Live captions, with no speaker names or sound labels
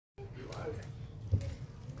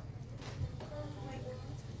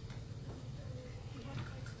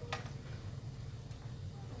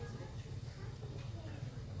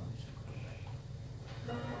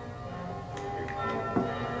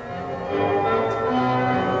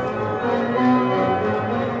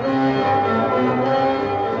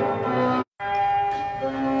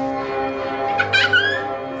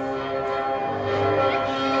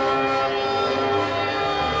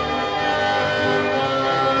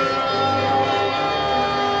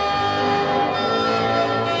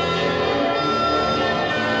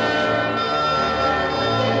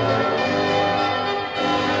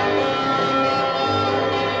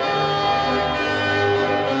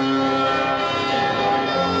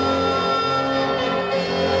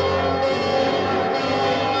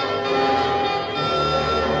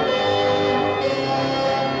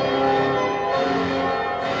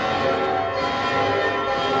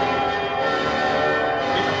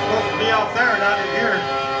supposed to be out there, not in here.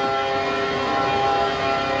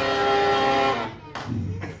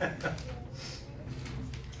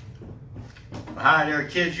 Hi there,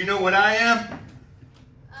 kids. You know what I am?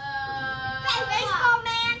 Baseball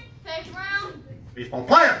man. Face round. Baseball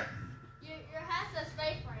player. Your hat says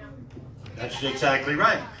face round. That's exactly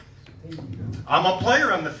right. I'm a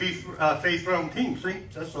player on the Faith Realm team. See,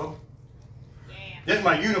 that's so. Yeah. This is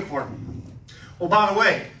my uniform. Oh, by the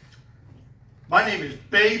way, my name is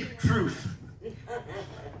Babe Truth.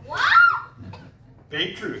 What?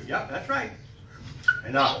 Babe Truth. Yep, that's right.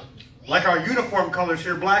 And like our uniform colors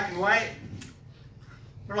here, black and white,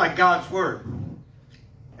 they're like God's Word.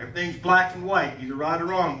 Everything's black and white, either right or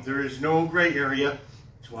wrong. There is no gray area.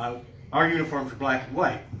 That's why our uniforms are black and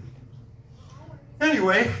white.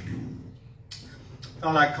 Anyway,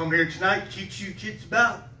 thought I'd come here tonight to teach you kids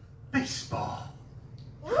about baseball.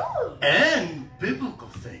 Ooh. And biblical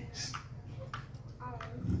things.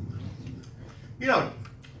 You know,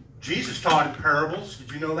 Jesus taught in parables.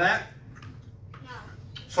 Did you know that? No.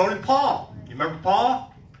 So did Paul. You remember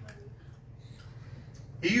Paul?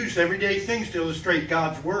 He used everyday things to illustrate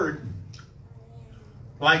God's Word.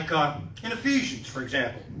 Like in Ephesians, for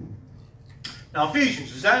example. Now,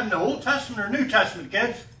 Ephesians, is that in the Old Testament or New Testament,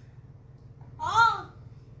 kids? Oh.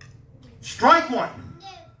 Strike one. No.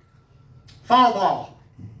 Foul ball.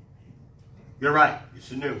 You're right. It's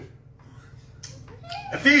the new.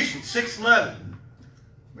 Ephesians 6:11.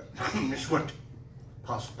 This is what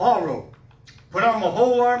Apostle Paul wrote. Put on the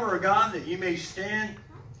whole armor of God that ye may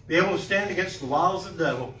be able to stand against the wiles of the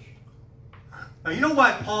devil. Now, you know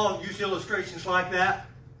why Paul used illustrations like that?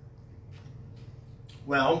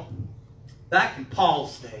 Well, back in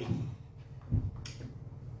Paul's day,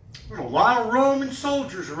 there were a lot of Roman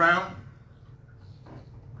soldiers around.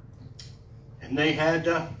 And they had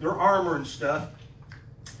their armor and stuff.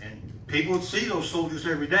 And people would see those soldiers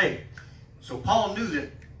every day. So Paul knew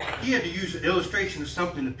that he had to use an illustration of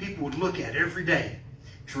something that people would look at every day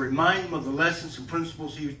to remind them of the lessons and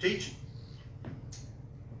principles he was teaching.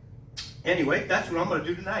 Anyway, that's what I'm going to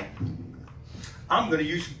do tonight. I'm going to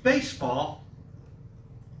use baseball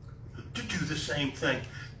to do the same thing.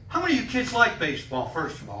 How many of you kids like baseball,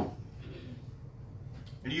 first of all?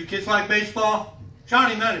 Any of you kids like baseball?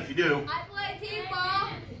 Johnny, man, if you do. I play t-ball.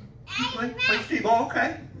 You play t-ball,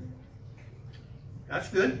 okay. That's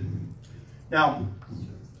good. Now,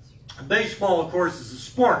 baseball, of course, is a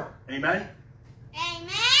sport. Amen? Amen.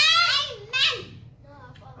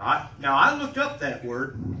 Now, I looked up that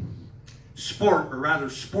word, sport, or rather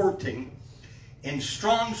sporting, in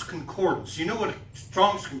Strong's Concordance. You know what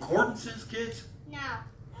Strong's Concordance is, kids? No.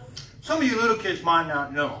 Some of you little kids might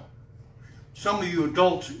not know. Some of you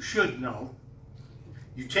adults should know.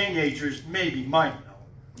 You teenagers maybe might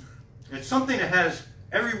know. It's something that has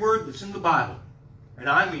every word that's in the Bible. And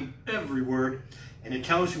I mean every word. And it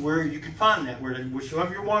tells you where you can find that word. And so if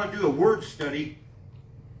you want to do a word study,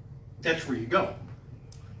 that's where you go.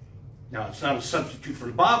 Now, it's not a substitute for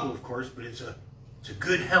the Bible, of course, but it's a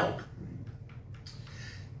good help.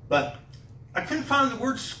 But I couldn't find the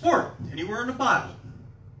word sport anywhere in the Bible.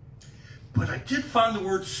 But I did find the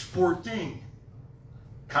word sporting.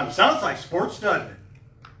 Kind of sounds like sports, doesn't it?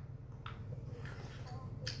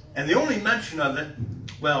 And the only mention of it,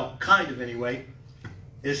 well, kind of anyway,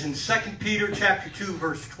 is in 2 Peter chapter 2,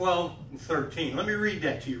 verse 12 and 13. Let me read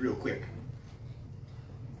that to you real quick.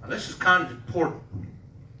 Now, this is kind of important.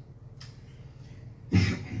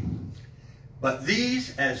 But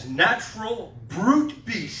these, as natural brute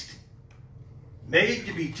beasts, made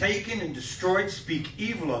to be taken and destroyed, speak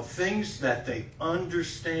evil of things that they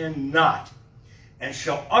understand not, and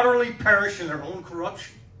shall utterly perish in their own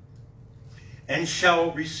corruption, and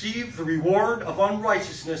shall receive the reward of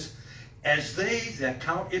unrighteousness, as they that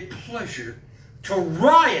count it pleasure to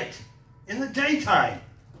riot in the daytime.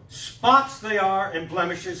 Spots they are and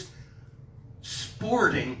blemishes,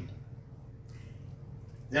 sporting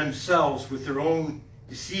themselves with their own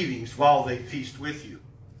deceivings while they feast with you.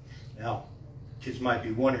 Now, kids might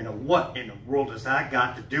be wondering, what in the world has that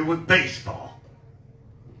got to do with baseball?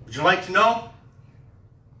 Would you like to know?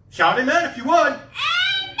 Shout amen if you would. Amen.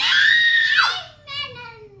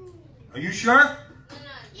 Are you sure?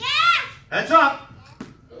 Yeah. Heads up.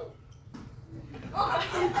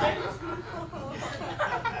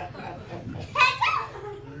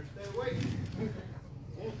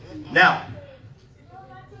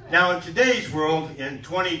 Now in today's world, in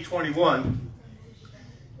 2021,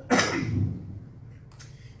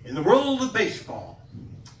 in the world of baseball,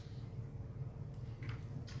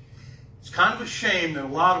 it's kind of a shame that a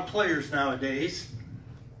lot of players nowadays,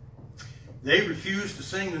 they refuse to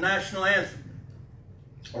sing the national anthem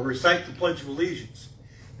or recite the Pledge of Allegiance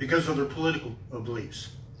because of their political beliefs.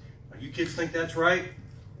 Now, you kids think that's right?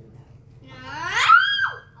 No.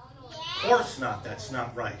 Of course not. That's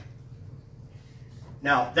not right.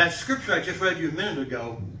 Now, that scripture I just read you a minute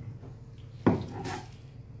ago,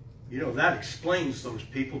 you know, that explains those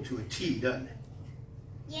people to a T, doesn't it?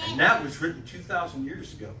 Yeah. And that was written 2,000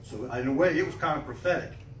 years ago. So in a way, it was kind of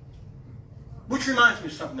prophetic. Which reminds me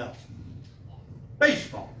of something else.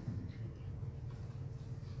 Baseball.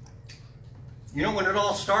 You know when it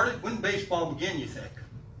all started? When did baseball begin, you think?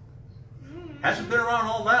 Hasn't been around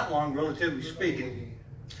all that long, relatively speaking.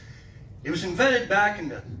 It was invented back in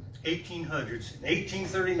the 1800s, in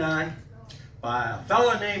 1839, by a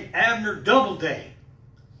fellow named Abner Doubleday.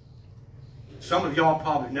 Some of y'all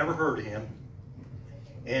probably never heard of him.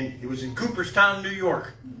 And it was in Cooperstown, New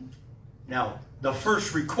York. Now, the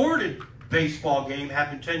first recorded baseball game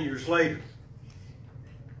happened 10 years later,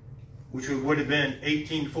 which would have been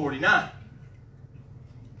 1849.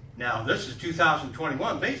 Now, this is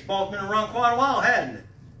 2021. Baseball's been around quite a while, hasn't it?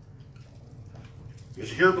 It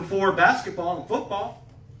was here before basketball and football.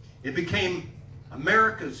 It became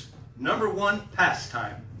America's #1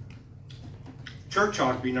 pastime. Church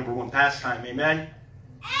ought to be #1 pastime, amen?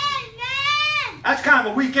 Amen. That's kind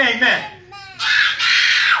of a weak amen. Amen.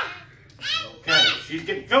 Okay, she's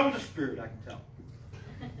getting filled with the Spirit, I can tell.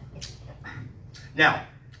 Now,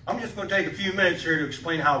 I'm just going to take a few minutes here to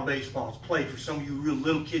explain how baseball is played. For some of you real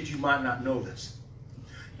little kids, you might not know this.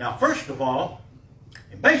 Now, first of all,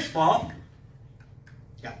 in baseball,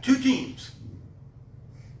 you got 2 teams.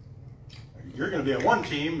 You're going to be on one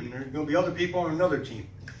team, and there's going to be other people on another team.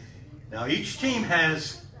 Now, each team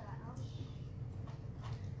has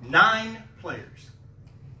 9 players.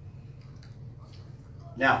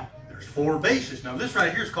 Now, there's 4 bases. Now, this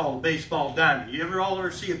right here is called a baseball diamond. You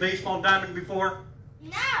ever see a baseball diamond before?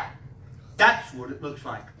 No. That's what it looks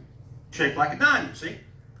like. Shaped like a diamond, see?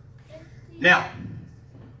 Now,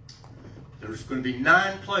 there's going to be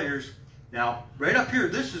 9 players. Now, right up here,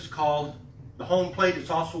 this is called the home plate. It's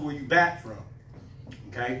also where you bat from.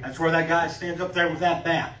 Okay? That's where that guy stands up there with that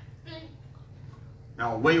bat.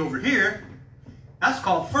 Now, way over here, that's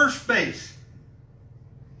called first base.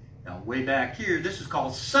 Now, way back here, this is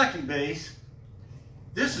called second base.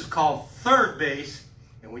 This is called third base.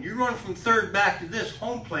 And when you run from third back to this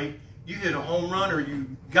home plate, you hit a home run or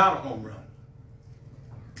you got a home run.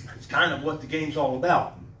 It's kind of what the game's all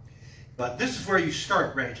about. But this is where you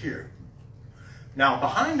start right here. Now,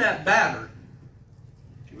 behind that batter,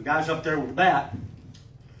 the guy's up there with the bat,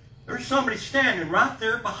 there's somebody standing right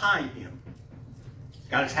there behind him. He's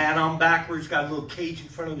got his hat on backwards, got a little cage in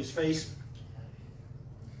front of his face.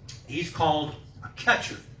 He's called a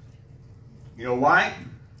catcher. You know why?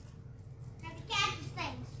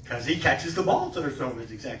 Because he catches the balls that are thrown.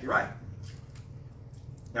 That's exactly right.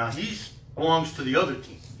 Now, he belongs to the other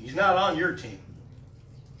team. He's not on your team.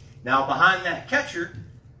 Now, behind that catcher,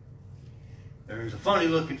 there's a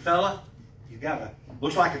funny-looking fella. He's got a,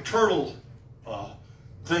 looks like a turtle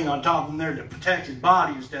thing on top of him there to protect his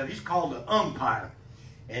body and stuff. He's called an umpire.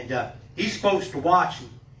 And he's supposed to watch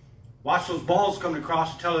those balls coming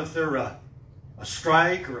across and tell if they're a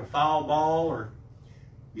strike or a foul ball, or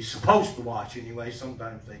he's supposed to watch anyway.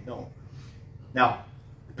 Sometimes they don't. Now,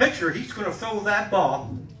 the pitcher, he's going to throw that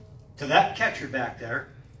ball to that catcher back there,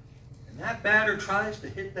 and that batter tries to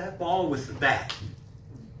hit that ball with the bat.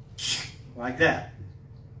 Like that.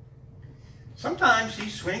 Sometimes he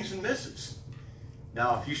swings and misses.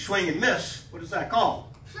 Now, if you swing and miss, what is that called?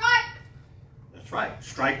 Strike. That's right.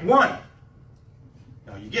 Strike 1.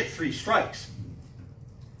 Now, you get 3 strikes.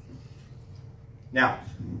 Now,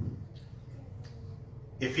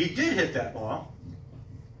 if he did hit that ball,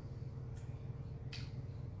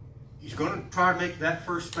 he's going to try to make that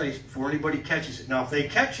first base before anybody catches it. Now, if they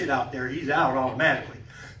catch it out there, he's out automatically.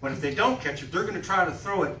 But if they don't catch it, they're going to try to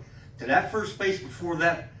throw it to that first base before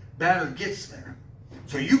that batter gets there.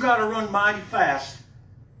 So you got to run mighty fast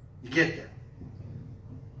to get there.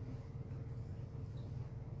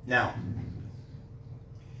 Now,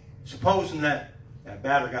 supposing that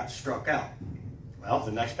batter got struck out, well,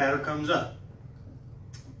 the next batter comes up.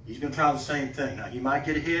 He's going to try the same thing. Now, he might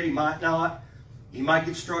get a hit, he might not. He might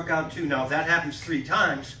get struck out too. Now, if that happens 3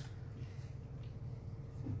 times,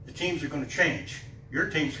 the teams are going to change. Your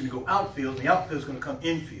team's going to go outfield, and the outfield's going to come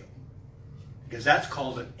infield. Because that's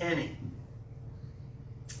called an inning.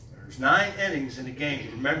 There's 9 innings in a game.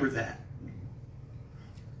 Remember that.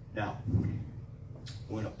 Now,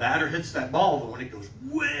 when a batter hits that ball, when it goes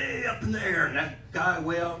way up in the air, and that guy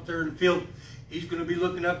way out there in the field, he's going to be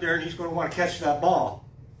looking up there, and he's going to want to catch that ball.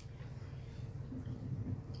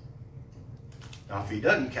 Now, if he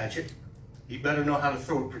doesn't catch it, he better know how to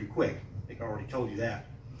throw it pretty quick. I think I already told you that.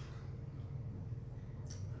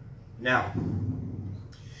 Now,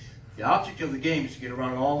 the object of the game is to get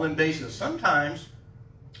around all them bases. Sometimes,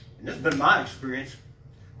 and this has been my experience,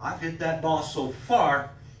 I've hit that ball so far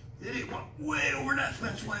that it went way over that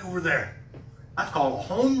fence, way over there. That's called a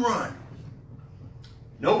home run.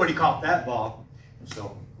 Nobody caught that ball.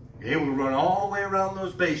 So you're able to run all the way around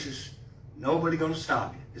those bases. Nobody going to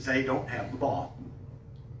stop you because they don't have the ball.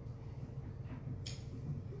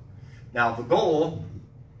 Now the goal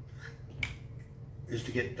is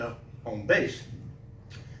to get to home base.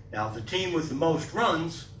 Now the team with the most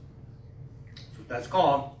runs, that's what that's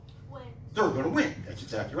called, Win. they're going to win. That's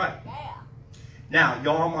exactly right. Yeah. Now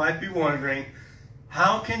y'all might be wondering,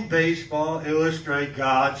 how can baseball illustrate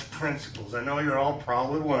God's principles? I know you're all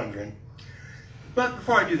probably wondering. But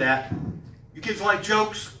before I do that, you kids like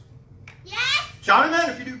jokes? Yes. Shout amen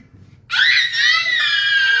if you do.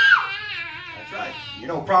 That's right. You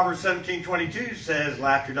know Proverbs 17:22 says,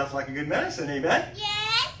 laughter doth like a good medicine, amen?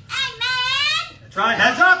 Yes. Amen. That's right.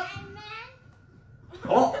 Heads up. Amen.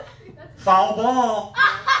 Oh, foul ball.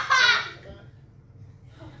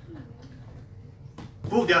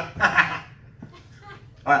 Fooled ya.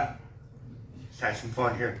 All right. Let's have some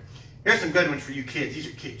fun here. Here's some good ones for you kids. These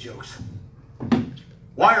are kid jokes.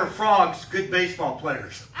 Why are frogs good baseball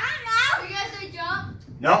players? I Because they jump.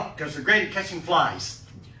 No, because they're great at catching flies.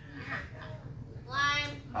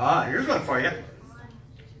 Lime. Here's one for you.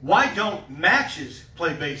 Why don't matches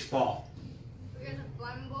play baseball? Because of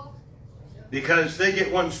flammable. Because they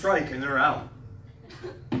get one strike and they're out.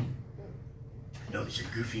 I know these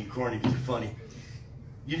are goofy and corny, but they're funny.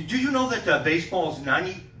 Do you know that baseball is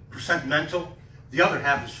 90% mental? The other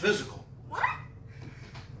half is physical. What?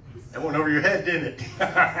 That went over your head, didn't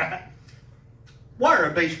it? Why are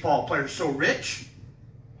baseball players so rich?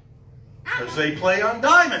 Because they play on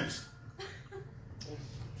diamonds.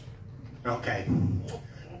 Okay.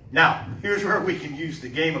 Now, here's where we can use the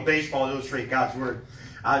game of baseball to illustrate God's Word.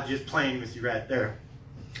 I was just playing with you right there.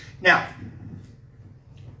 Now,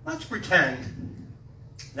 let's pretend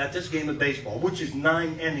that this game of baseball, which is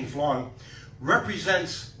 9 innings long,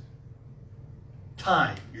 represents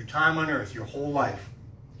time, your time on earth, your whole life.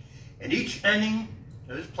 And each inning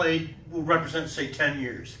that is played will represent, say, 10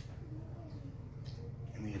 years.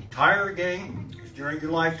 And the entire game is during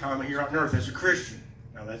your lifetime here on earth as a Christian.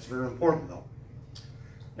 Now, that's very important, though.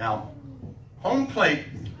 Now, home plate,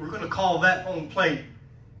 we're going to call that home plate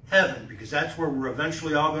heaven, because that's where we're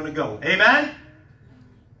eventually all going to go. Amen?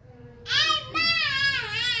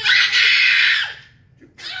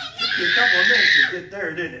 Took you a couple of minutes to get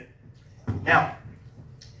there, didn't it?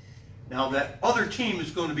 Now that other team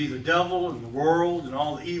is going to be the devil and the world and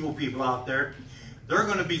all the evil people out there. They're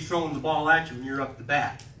going to be throwing the ball at you when you're up the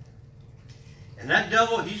bat. And that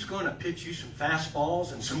devil, he's going to pitch you some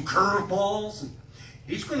fastballs and some curveballs, and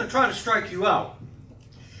he's going to try to strike you out.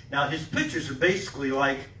 Now, his pitches are basically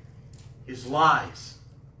like his lies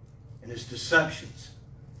and his deceptions,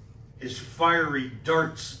 his fiery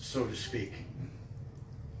darts, so to speak.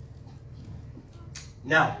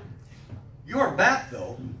 Now, your bat,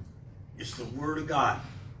 though, is the Word of God.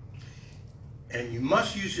 And you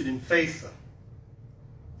must use it in faith, though.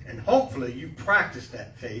 And hopefully you practice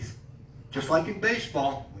that faith, just like in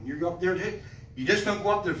baseball. When you're up there to hit, you just don't go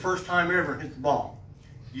up there the first time ever and hit the ball.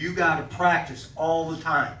 You got to practice all the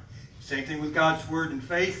time. Same thing with God's Word and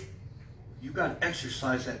faith. You got to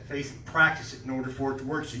exercise that faith and practice it in order for it to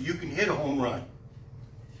work so you can hit a home run.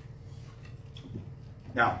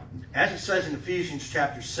 Now, as it says in Ephesians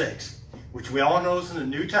chapter 6, which we all know is in the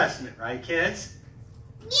New Testament, right, kids?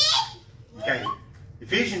 Okay.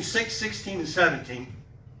 Ephesians 6, 16 and 17.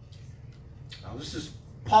 Now, this is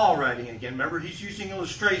Paul writing again. Remember, he's using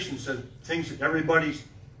illustrations of things that everybody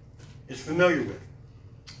is familiar with.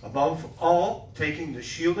 Above all, taking the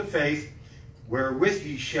shield of faith, wherewith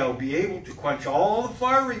ye shall be able to quench all the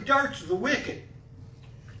fiery darts of the wicked.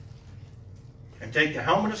 And take the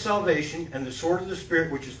helmet of salvation and the sword of the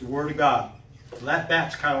Spirit, which is the Word of God. So that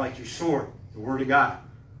bat's kind of like your sword, the Word of God.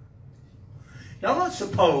 Now let's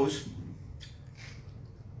suppose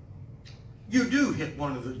you do hit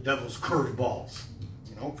one of the devil's curveballs.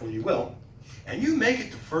 And hopefully you will. And you make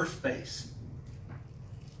it to first base.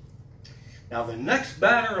 Now the next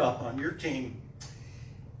batter up on your team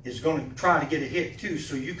is going to try to get a hit too,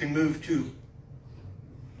 so you can move to,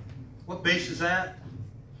 what base is that?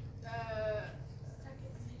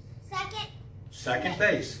 Second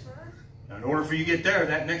base. Now, in order for you to get there,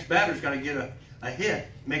 that next batter's got to get a hit,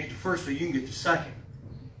 make it to first so you can get to second.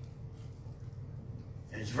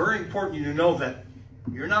 And it's very important you to know that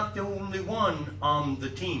you're not the only one on the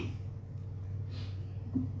team.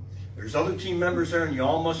 There's other team members there, and you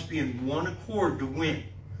all must be in one accord to win.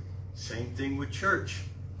 Same thing with church.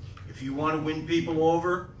 If you want to win people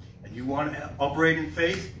over and you want to operate in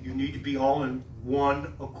faith, you need to be all in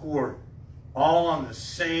one accord. All on the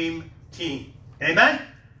same team. Amen?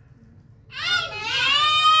 Amen.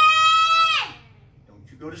 Don't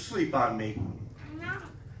you go to sleep on me. No.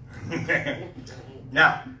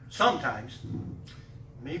 Now, sometimes,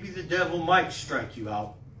 maybe the devil might strike you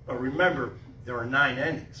out. But remember, there are 9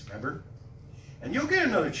 endings, remember? And you'll get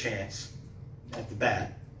another chance at the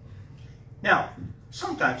bat. Now,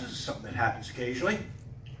 sometimes this is something that happens occasionally.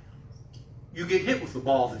 You get hit with the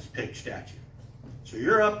ball that's pitched at you. So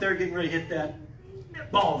you're up there getting ready to hit that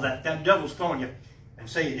ball that devil's throwing you, and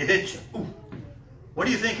say it hits you. Ooh. What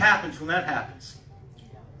do you think happens when that happens?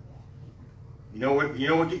 You know what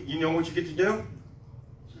you get to do?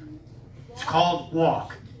 It's called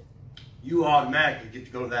walk. You automatically get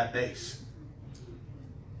to go to that base.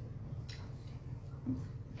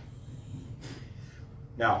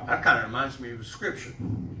 Now, that kind of reminds me of a scripture.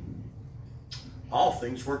 All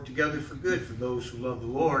things work together for good for those who love the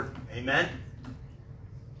Lord. Amen?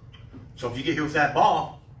 So if you get hit with that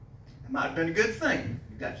ball, it might have been a good thing.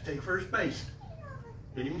 You got to take first base.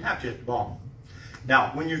 You didn't even have to hit the ball.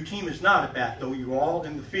 Now, when your team is not at bat, though, you're all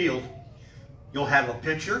in the field, you'll have a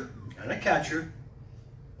pitcher and a catcher,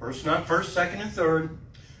 first, second, and third.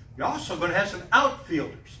 You're also going to have some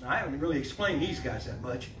outfielders. Now, I haven't really explained these guys that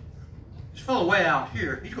much. This fellow way out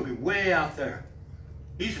here, he's going to be way out there.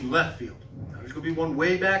 He's in left field. Now, there's going to be one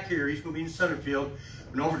way back here. He's going to be in center field.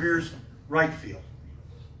 And over here is right field.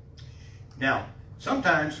 Now,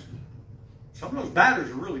 sometimes some of those batters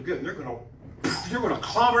are really good. And they're going to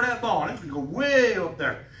clobber that ball, and it's going to go way up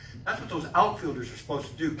there. That's what those outfielders are supposed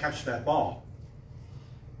to do, catch that ball.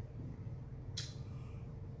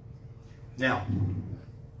 Now,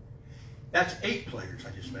 that's 8 players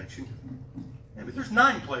I just mentioned. Yeah, but there's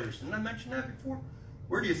 9 players. Didn't I mention that before?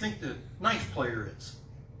 Where do you think the 9th player is?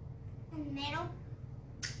 In the middle.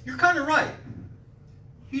 You're kind of right.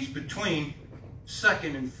 He's between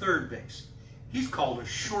second and third base. He's called a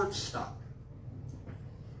shortstop.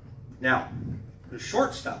 Now, the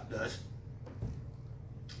shortstop does,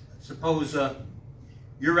 suppose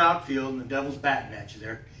you're outfield and the devil's batting at you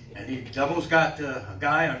there, and the devil's got a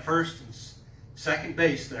guy on first and second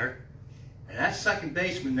base there, and that second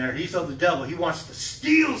baseman there, he's of the devil. He wants to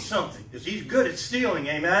steal something because he's good at stealing,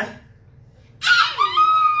 amen?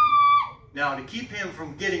 Now, to keep him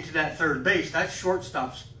from getting to that third base, that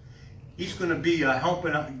shortstop's, he's going to be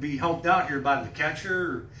helped out here by the catcher,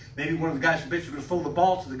 or maybe one of the guys in the pitch is going to throw the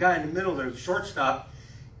ball to the guy in the middle there, the shortstop.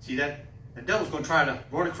 See, that devil's going to try to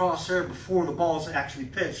run across there before the ball is actually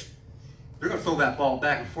pitched. They're going to throw that ball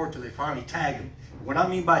back and forth till they finally tag him. What I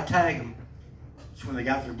mean by tag him, it's when they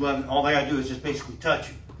got their glove, and all they got to do is just basically touch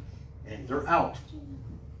him, and they're out.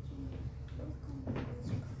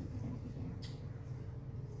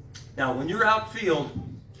 Now, when you're outfield,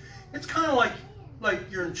 it's kind of like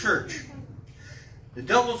you're in church. The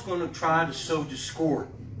devil's going to try to sow discord.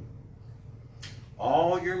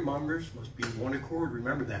 All your members must be in one accord.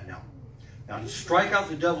 Remember that now. Now, to strike out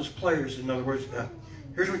the devil's players, in other words,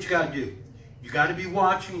 here's what you got to do. You got to be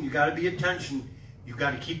watching. You got to be attention. You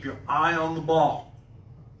got to keep your eye on the ball.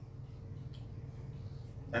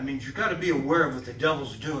 That means you got to be aware of what the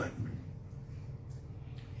devil's doing.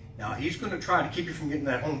 Now, he's going to try to keep you from getting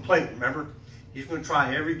that home plate, remember? He's going to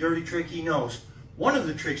try every dirty trick he knows. One of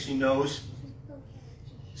the tricks he knows,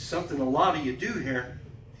 something a lot of you do here,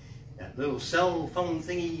 that little cell phone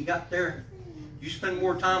thingy you got there, you spend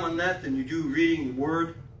more time on that than you do reading the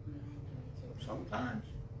Word. Sometimes.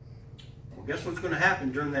 Well, guess what's going to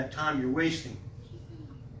happen during that time you're wasting?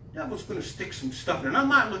 The devil's going to stick some stuff in there. And I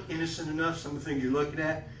might look innocent enough, some of the things you're looking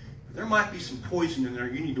at, but there might be some poison in there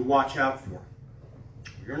you need to watch out for.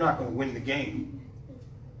 You're not going to win the game.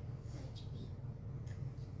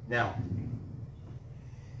 Now,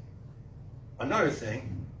 another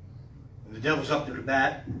thing, when the devil's up to the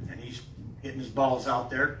bat and he's hitting his balls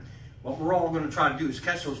out there, what we're all going to try to do is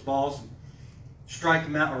catch those balls and strike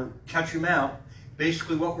them out or catch them out.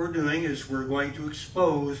 Basically what we're doing is we're going to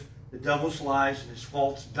expose the devil's lies and his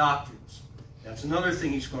false doctrines. That's another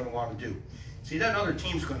thing he's going to want to do. See, that other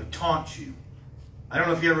team's going to taunt you. I don't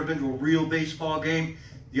know if you've ever been to a real baseball game.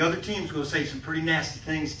 The other team's going to say some pretty nasty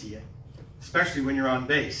things to you, especially when you're on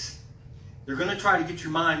base. They're going to try to get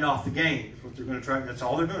your mind off the game. That's what they're going to try. That's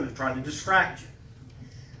all they're doing. They're trying to distract you.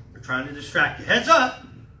 They're trying to distract you. Heads up!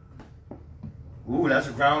 Ooh, that's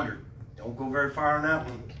a grounder. Don't go very far on that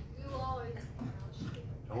one. You always.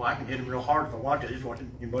 Oh, I can hit him real hard if I want to. I just want to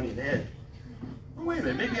hit anybody in the head. Oh, wait a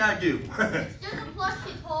minute. Maybe I do. It's just a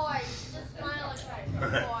plushy toy. Just smile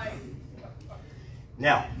at a toy.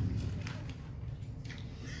 Now,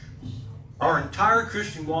 Our entire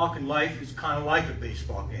Christian walk in life is kind of like a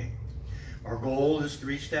baseball game. Our goal is to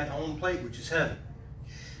reach that home plate, which is heaven.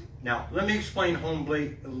 Now, let me explain home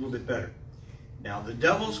plate a little bit better. Now, the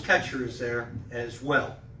devil's catcher is there as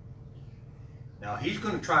well. Now, he's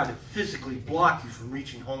going to try to physically block you from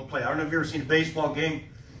reaching home plate. I don't know if you've ever seen a baseball game.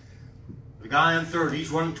 The guy on third, he's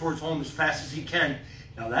running towards home as fast as he can.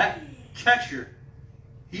 Now, that catcher,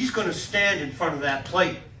 he's going to stand in front of that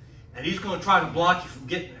plate, and he's going to try to block you from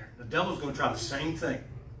getting there. The devil's going to try the same thing.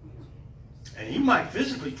 And he might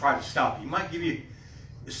physically try to stop you. He might give you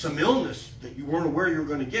some illness that you weren't aware you were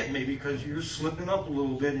going to get, maybe because you're slipping up a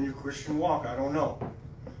little bit in your Christian walk. I don't know.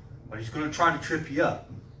 But he's going to try to trip you up.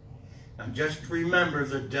 Now just remember,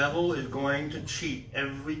 the devil is going to cheat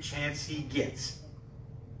every chance he gets.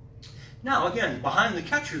 Now again, behind the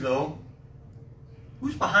catcher though,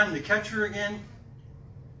 who's behind the catcher again?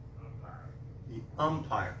 The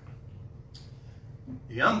umpire.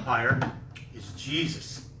 The umpire is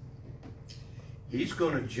Jesus. He's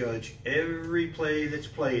going to judge every play that's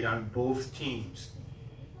played on both teams.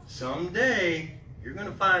 Someday, you're going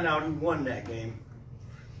to find out who won that game.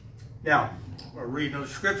 Now, I'll read another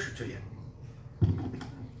scripture to you.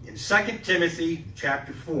 In 2 Timothy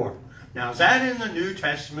chapter 4. Now, is that in the New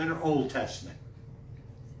Testament or Old Testament?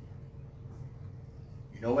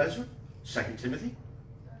 You know, Ezra? 2 Timothy?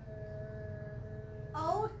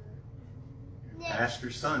 Old?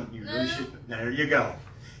 Pastor's son. You really should. There you go.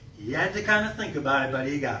 He had to kind of think about it, but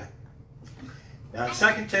he got it. Now, in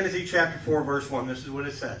 2 Timothy chapter 4, verse 1, this is what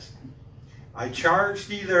it says. I charge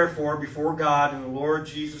thee, therefore, before God and the Lord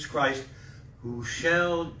Jesus Christ, who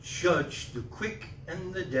shall judge the quick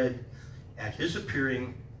and the dead at his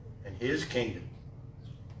appearing and his kingdom.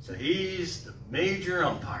 So he's the major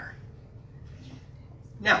umpire.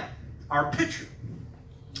 Now, our pitcher,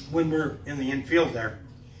 when we're in the infield there,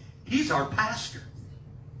 he's our pastor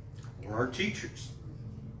or our teachers.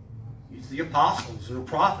 He's the apostles or the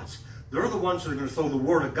prophets. They're the ones that are going to throw the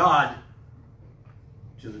word of God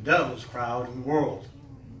to the devil's crowd in the world.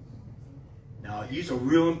 Now, he's a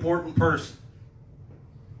real important person.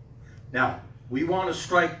 Now, we want to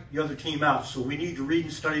strike the other team out, so we need to read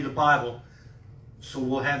and study the Bible so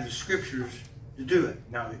we'll have the scriptures to do it.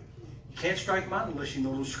 Now, you can't strike them out unless you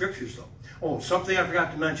know those scriptures, though. Oh, something I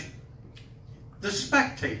forgot to mention. The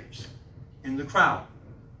spectators in the crowd,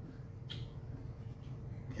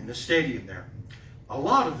 in the stadium there, a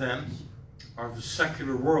lot of them are the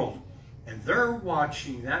secular world, and they're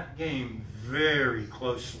watching that game very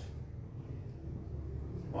closely.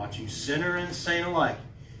 Watching sinner and saint alike.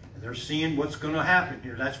 And they're seeing what's going to happen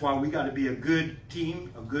here. That's why we got to be a good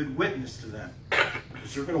team, a good witness to them.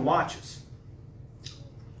 Because they're going to watch us.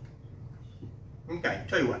 Okay,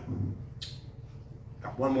 tell you what.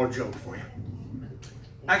 Got one more joke for you.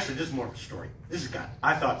 Actually, this is more of a story.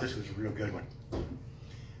 I thought this was a real good one.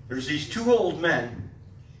 There's these two old men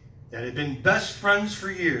that had been best friends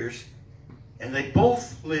for years, and they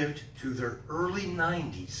both lived to their early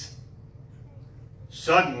 90s.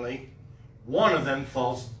 Suddenly, one of them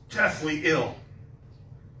falls deathly ill.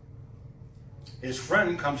 His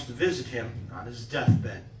friend comes to visit him on his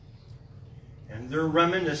deathbed, and they're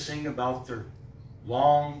reminiscing about their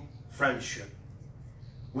long friendship.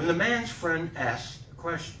 When the man's friend asks a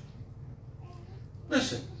question,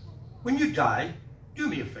 listen, when you die, do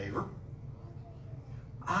me a favor.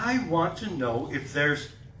 I want to know if there's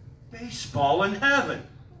baseball in heaven.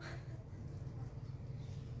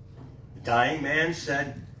 The dying man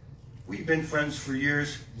said, we've been friends for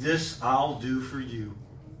years. This I'll do for you.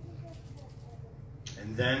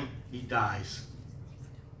 And then he dies.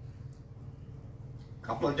 A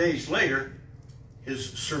couple of days later,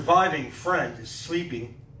 his surviving friend is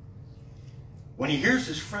sleeping when he hears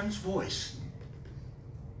his friend's voice.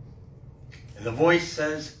 And the voice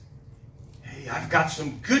says, hey, I've got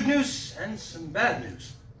some good news and some bad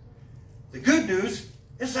news. The good news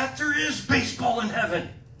is that there is baseball in heaven.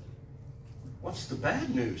 What's the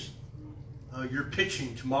bad news? You're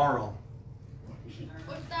pitching tomorrow.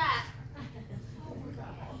 What's that?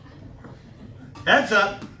 Heads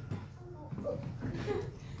up.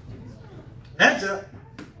 Heads up.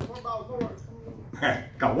 What about Lord?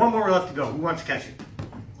 Got one more left to go. Who wants to catch it?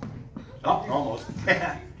 Oh, almost.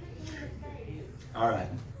 All right.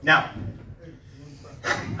 Now,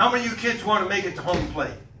 how many of you kids want to make it to home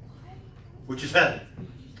plate? Which is heaven?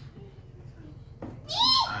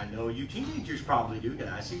 I know you teenagers probably do.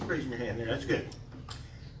 Yeah, I see you raising your hand there. That's good.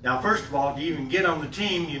 Now, first of all, to even get on the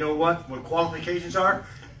team, you know what qualifications are?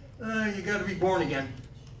 You got to be born again.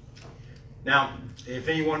 Now, if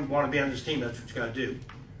anyone want to be on this team, that's what you got to do.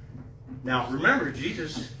 Now, remember,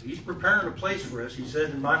 Jesus, he's preparing a place for us. He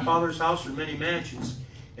said, in my Father's house are many mansions.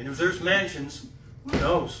 And if there's mansions, who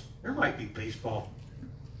knows? There might be baseball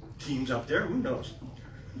teams up there. Who knows?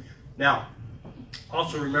 Now,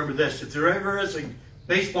 also remember this. If there ever is a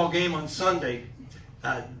baseball game on Sunday,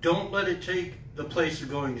 don't let it take the place of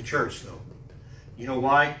going to church, though. You know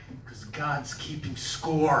why? Because God's keeping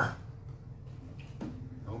score.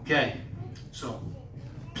 Okay. So,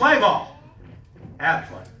 play ball. Have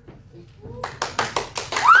fun.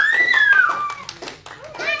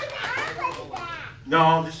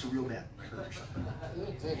 No, this is a real bad.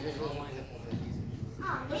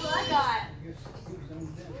 Look what I got.